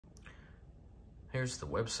Here's the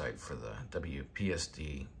website for the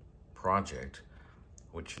WPSD Project,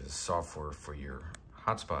 which is software for your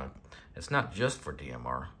hotspot. It's not just for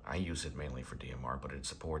DMR. I use it mainly for DMR, but it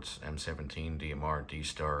supports M17, DMR,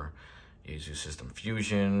 D-Star, Yaesu System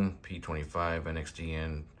Fusion, P25,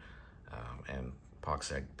 NXDN, and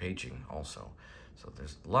POXAG paging also. So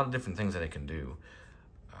there's a lot of different things that it can do.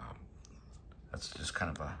 That's just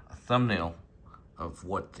kind of a thumbnail of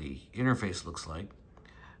what the interface looks like.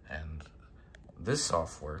 And this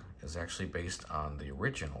software is actually based on the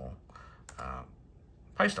original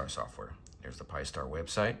Pi-Star software. There's the Pi-Star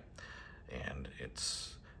website, and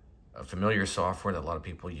it's a familiar software that a lot of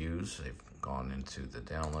people use. They've gone into the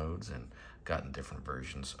downloads and gotten different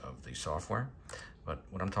versions of the software. But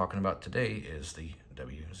what I'm talking about today is the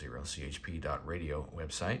w0chp.radio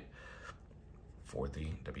website for the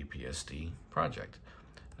WPSD project.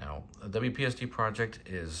 Now, the WPSD project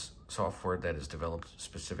is software that is developed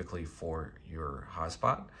specifically for your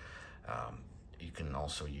hotspot. You can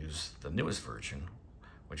also use the newest version,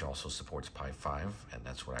 which also supports Pi5, and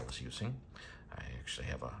that's what I was using. I actually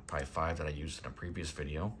have a Pi5 that I used in a previous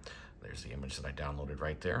video. There's the image that I downloaded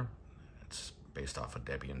right there. It's based off of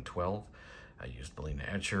Debian 12. I used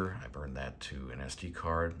Belina Etcher. I burned that to an SD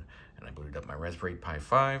card, and I booted up my Raspberry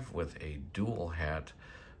Pi5 with a Dual Hat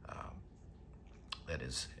that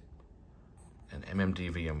is an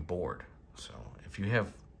MMDVM board. So if you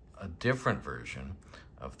have a different version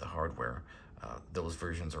of the hardware, those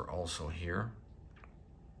versions are also here.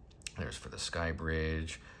 There's for the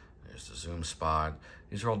SkyBridge, there's the Zoom Spot.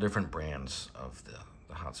 These are all different brands of the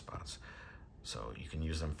hotspots. So you can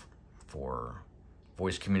use them for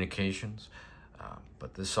voice communications,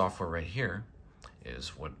 but this software right here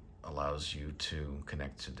is what allows you to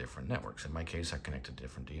connect to different networks. In my case, I connect to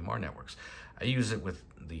different DMR networks. I use it with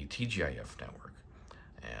the TGIF network.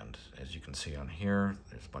 And as you can see on here,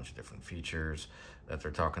 there's a bunch of different features that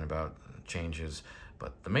they're talking about, changes.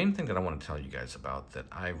 But the main thing that I want to tell you guys about that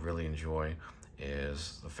I really enjoy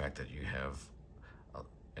is the fact that you have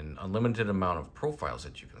an unlimited amount of profiles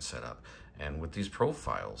that you can set up. And with these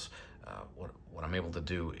profiles, what I'm able to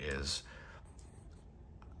do is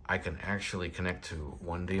I can actually connect to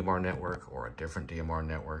one DMR network or a different DMR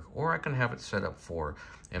network, or I can have it set up for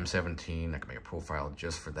M17. I can make a profile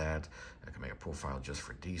just for that. I can make a profile just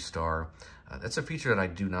for D-Star. That's a feature that I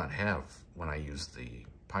do not have when I use the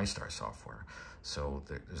Pi-Star software. So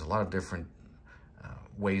there's a lot of different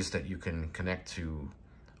ways that you can connect to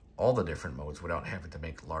all the different modes without having to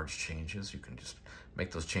make large changes. You can just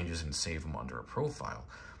make those changes and save them under a profile.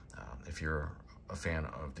 If you're a fan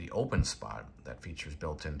of the open spot, that feature is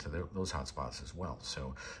built into those hotspots as well.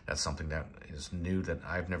 So that's something that is new that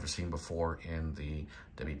I've never seen before in the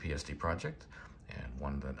WPSD project, and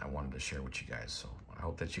one that I wanted to share with you guys. So I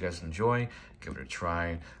hope that you guys enjoy, give it a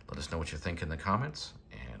try, let us know what you think in the comments,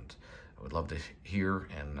 and I would love to hear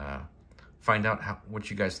and find out what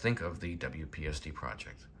you guys think of the WPSD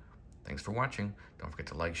project. Thanks for watching. Don't forget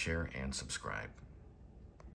to like, share, and subscribe.